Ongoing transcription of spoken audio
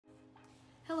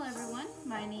Hello everyone,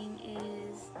 my name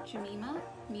is Jamima,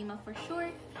 Mima for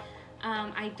short.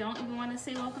 I don't even want to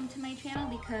say welcome to my channel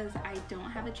because I don't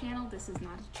have a channel. This is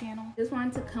not a channel. Just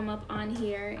wanted to come up on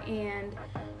here and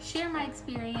share my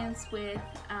experience with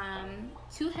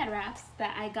two head wraps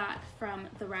that I got from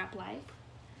the Wrap Life.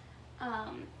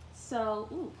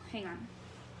 Ooh, hang on.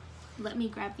 Let me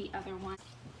grab the other one.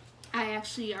 I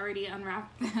actually already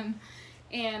unwrapped them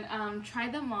and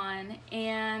tried them on,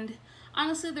 and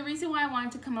honestly the reason why I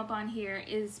wanted to come up on here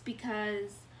is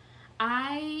because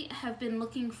I have been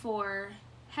looking for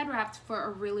head wraps for a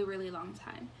really long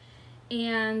time,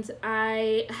 and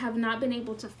I have not been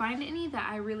able to find any that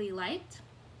I really liked.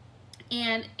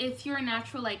 And if you're a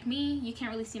natural like me, you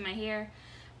can't really see my hair,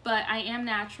 but I am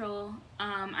natural.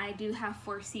 I do have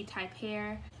 4C type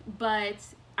hair, but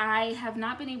I have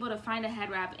not been able to find a head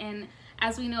wrap, and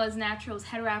as we know as naturals,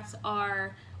 head wraps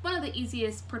are one of the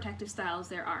easiest protective styles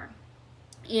there are.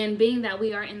 And being that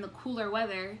we are in the cooler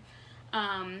weather,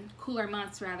 cooler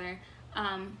months rather,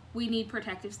 we need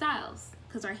protective styles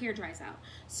because our hair dries out.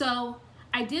 So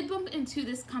I did bump into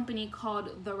this company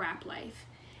called the Wrap Life,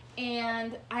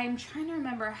 and I'm trying to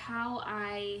remember how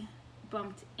I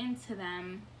bumped into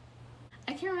them.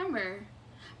 I can't remember.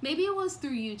 Maybe it was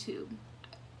through YouTube.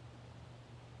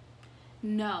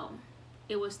 No,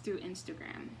 it was through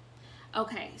Instagram.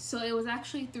 Okay, so it was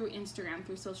actually through Instagram,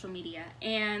 through social media,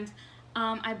 and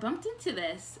I bumped into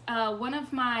this. One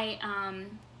of my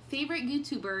favorite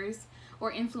YouTubers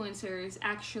or influencers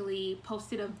actually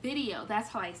posted a video. That's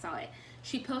how I saw it.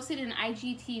 She posted an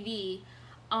IGTV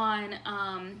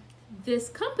on this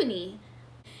company,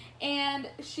 and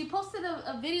she posted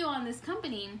a video on this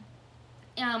company.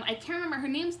 I can't remember, her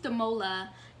name's Demola.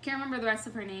 Can't remember the rest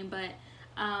of her name, but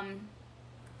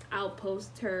I'll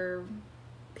post her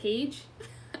page,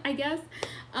 I guess.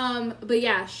 But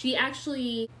yeah, she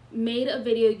actually made a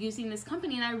video using this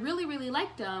company, and I really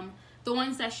liked the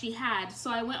ones that she had. So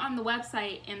I went on the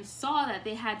website and saw that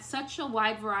they had such a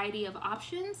wide variety of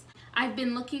options. I've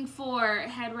been looking for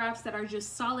head wraps that are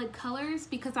just solid colors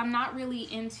because I'm not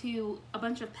really into a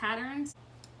bunch of patterns.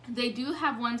 They do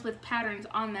have ones with patterns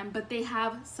on them, but they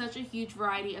have such a huge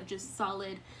variety of just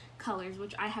solid colors,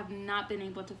 which I have not been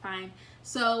able to find.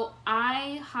 So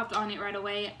I hopped on it right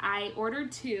away. I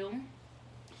ordered two,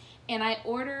 and I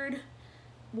ordered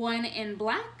one in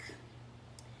black.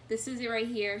 This is it right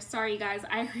here. Sorry guys,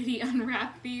 I already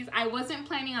unwrapped these. I wasn't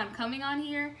planning on coming on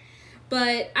here,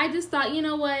 but I just thought, you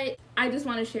know what, I just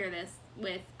want to share this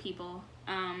with people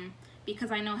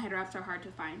because I know head wraps are hard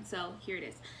to find. So here it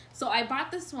is. So I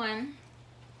bought this one.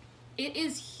 It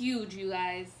is huge, you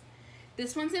guys.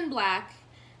 This one's in black.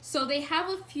 So they have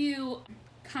a few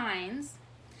kinds,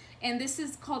 and this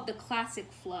is called the Classic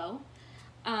Flow.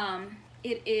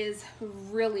 It is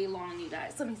really long, you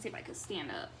guys. Let me see if I can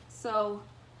stand up. So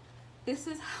this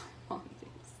is how long it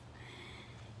is.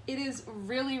 It is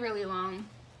really long,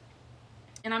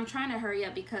 and I'm trying to hurry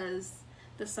up because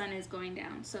the sun is going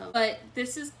down. But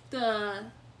this is the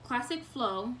Classic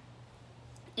Flow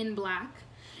in black.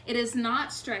 It is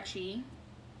not stretchy.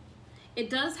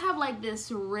 It does have like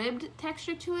this ribbed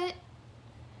texture to it.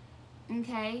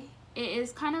 Okay, it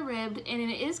is kind of ribbed, and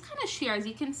it is kind of sheer, as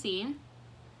you can see.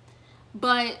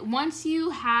 But once you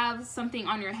have something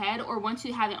on your head, or once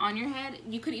you have it on your head,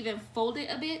 you could even fold it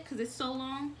a bit because it's so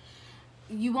long,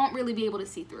 you won't really be able to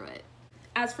see through it.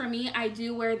 As for me, I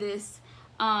do wear this,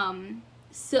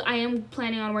 so I am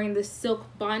planning on wearing this silk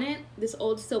bonnet, this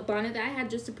old silk bonnet that I had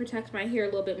just to protect my hair a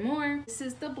little bit more. This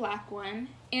is the black one,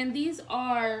 and these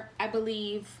are, I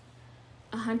believe,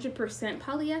 100%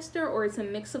 polyester, or it's a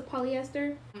mix of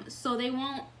polyester, so they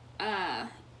won't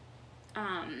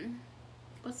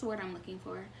what's the word I'm looking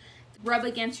for, rub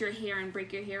against your hair and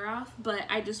break your hair off. But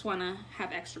I just want to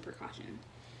have extra precaution.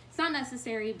 It's not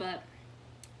necessary, but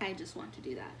I just want to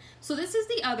do that. So this is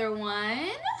the other one.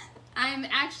 I'm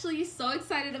actually so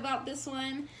excited about this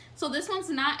one. So this one's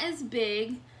not as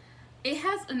big. It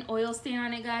has an oil stain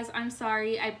on it, guys. I'm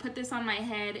sorry. I put this on my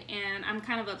head and I'm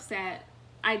kind of upset.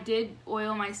 I did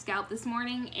oil my scalp this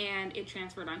morning and it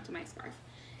transferred onto my scarf,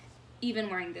 even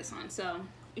wearing this on. So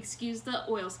excuse the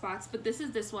oil spots, but this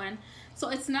is this one. So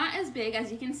it's not as big,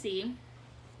 as you can see.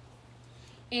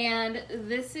 And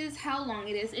this is how long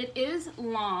it is. It is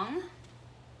long.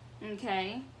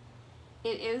 Okay.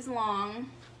 It is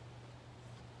long.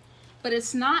 But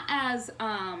it's not as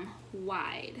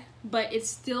wide, but it's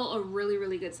still a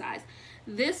really good size.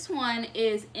 This one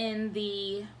is in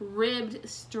the ribbed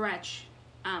stretch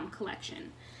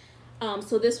collection.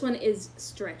 So this one is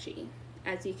stretchy,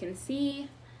 as you can see.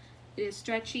 It is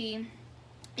stretchy.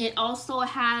 It also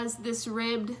has this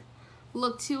ribbed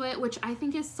look to it, which I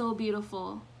think is so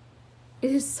beautiful.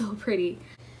 It is so pretty.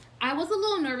 I was a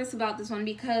little nervous about this one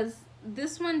because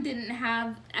this one didn't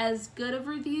have as good of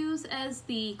reviews as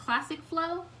the classic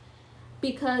flow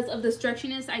because of the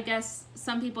stretchiness. I guess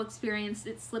some people experienced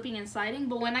it slipping and sliding,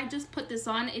 but when I just put this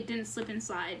on, it didn't slip and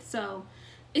slide. So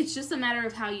it's just a matter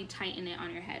of how you tighten it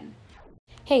on your head.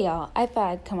 Hey y'all, I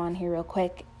thought I'd come on here real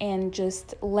quick and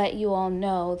just let you all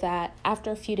know that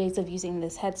after a few days of using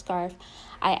this headscarf,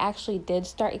 I actually did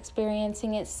start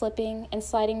experiencing it slipping and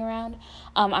sliding around.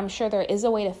 I'm sure there is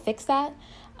a way to fix that,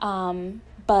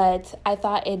 but I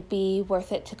thought it'd be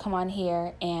worth it to come on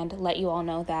here and let you all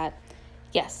know that,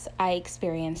 yes, I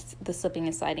experienced the slipping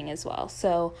and sliding as well.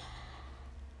 So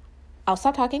I'll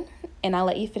stop talking and I'll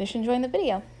let you finish enjoying the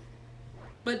video.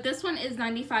 But this one is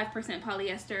 95%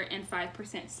 polyester and 5%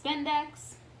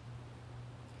 spandex.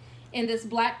 And this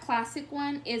black classic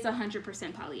one is 100%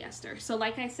 polyester. So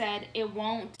like I said, it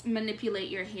won't manipulate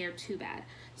your hair too bad.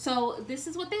 So this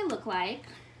is what they look like.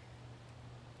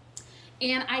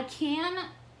 And I can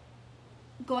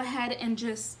go ahead and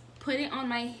just put it on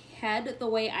my head the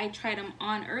way I tried them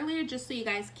on earlier, just so you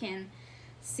guys can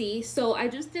see. So I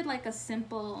just did like a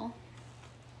simple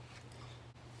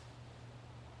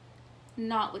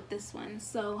knot with this one.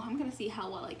 So I'm gonna see how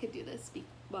well I could do this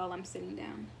while I'm sitting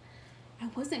down. I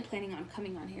wasn't planning on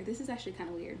coming on here. This is actually kind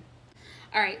of weird.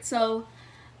 All right, so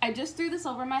I just threw this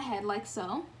over my head like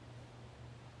so.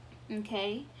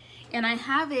 Okay, and I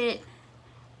have it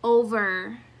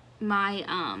over my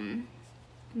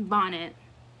bonnet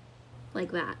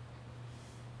like that.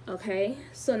 Okay,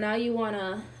 so now you want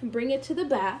to bring it to the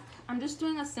back. I'm just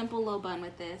doing a simple low bun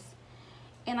with this,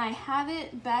 and I have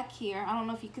it back here. I don't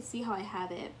know if you can see how I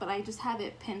have it, but I just have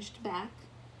it pinched back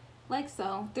like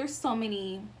so. There's so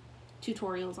many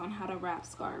tutorials on how to wrap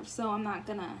scarves, so I'm not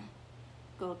gonna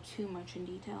go too much in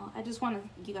detail. I just want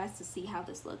you guys to see how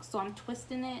this looks. So I'm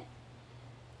twisting it,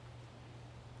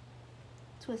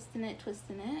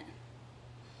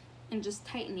 and just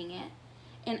tightening it.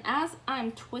 And as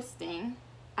I'm twisting,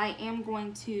 I am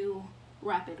going to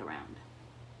wrap it around.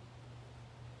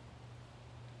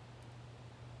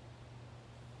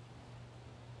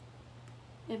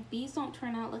 If these don't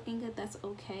turn out looking good, that's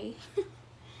okay.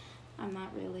 I'm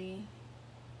not really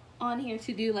on here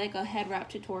to do like a head wrap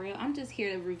tutorial. I'm just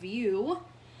here to review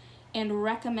and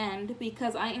recommend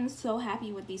because I am so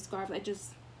happy with these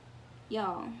scarves.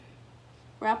 Y'all,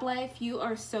 Wrap Life, you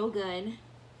are so good.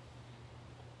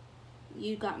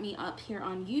 You got me up here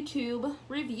on YouTube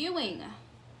reviewing.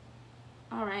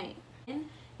 All right. And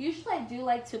usually I do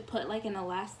like to put like an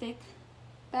elastic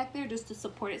back there just to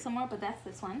support it somewhere, but that's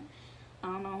this one. I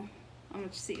don't know. I'm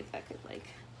gonna see if I could like.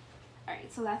 All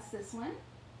right, so that's this one.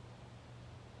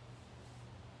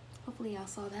 Hopefully y'all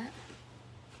saw that.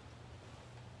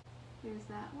 Here's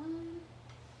that one.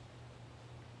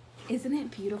 Isn't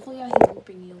it beautiful, y'all? Let me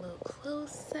bring you a little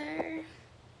closer.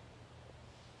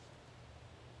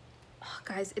 Oh,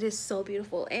 guys, it is so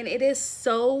beautiful, and it is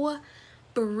so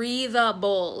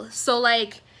breathable. So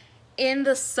like in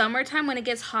the summertime when it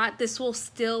gets hot, this will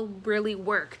still really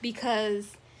work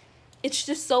because it's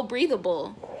just so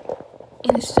breathable,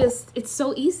 and it's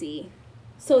so easy.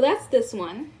 So that's this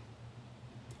one.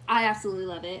 I absolutely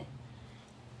love it.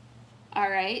 All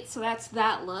right, so that's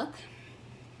that look.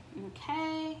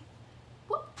 Okay.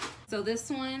 Whoop. So this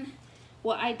one,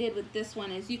 what I did with this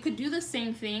one is you could do the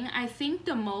same thing. I think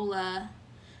Damola,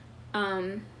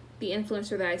 the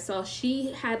influencer that I saw,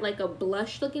 she had like a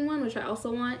blush looking one, which I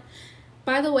also want.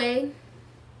 By the way,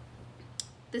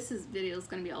 video is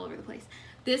gonna be all over the place.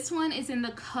 This one is in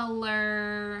the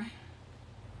color,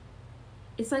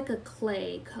 it's like a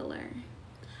clay color.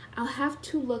 I'll have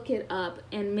to look it up,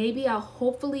 and maybe I'll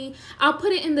put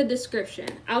it in the description.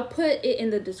 I'll put it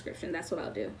in the description, that's what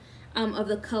I'll do, of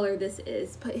the color this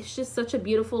is. But it's just such a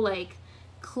beautiful like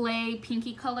clay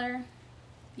pinky color.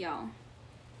 Y'all,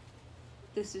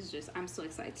 this is just, I'm so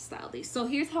excited to style these. So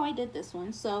here's how I did this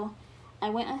one. So I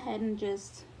went ahead and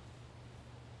just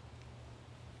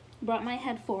brought my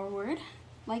head forward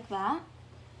like that,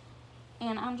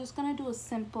 and I'm just gonna do a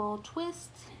simple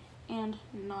twist and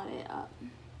knot it up.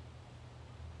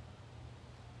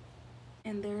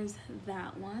 And there's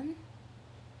that one.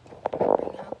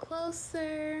 Bring out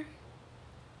closer.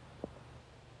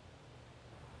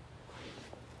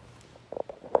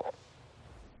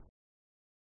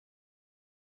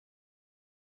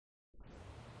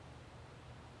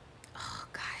 Oh,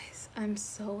 guys, I'm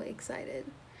so excited.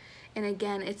 And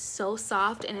again, it's so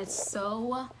soft and it's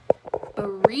so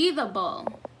breathable.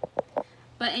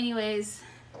 But anyways,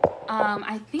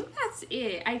 I think that's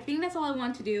it. I think that's all I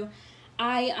want to do.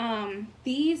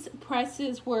 These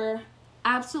prices were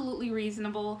absolutely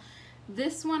reasonable.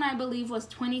 This one I believe was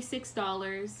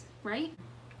 $26, right?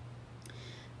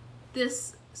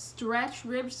 This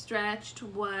rib stretched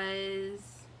was,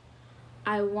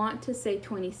 I want to say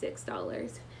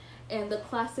 $26. And the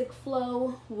classic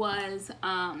flow was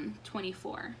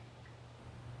 $24.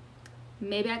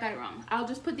 Maybe I got it wrong. I'll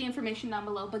just put the information down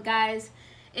below. But guys,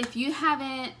 if you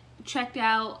haven't checked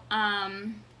out,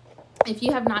 if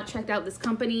you have not checked out this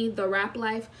company, The Wrap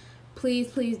Life, please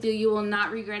do. You will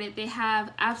not regret it. They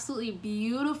have absolutely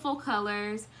beautiful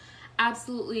colors,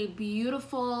 absolutely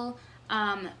beautiful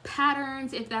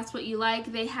patterns if that's what you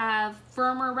like. They have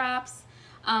firmer wraps.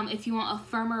 If you want a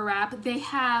firmer wrap, they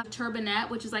have turbanette,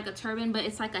 which is like a turban, but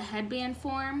it's like a headband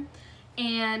form.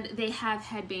 And they have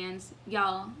headbands.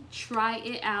 Y'all, try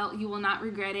it out. You will not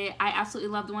regret it. I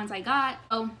absolutely love the ones I got.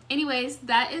 So anyways,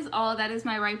 that is all. That is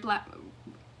my Wrap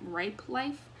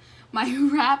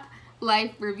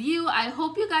Life review. I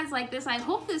hope you guys like this. I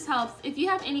hope this helps. If you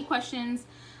have any questions,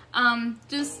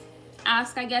 just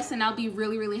ask, I guess, and I'll be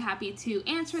really happy to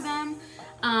answer them.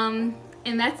 And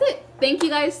that's it. Thank you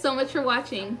guys so much for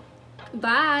watching.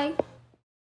 Bye.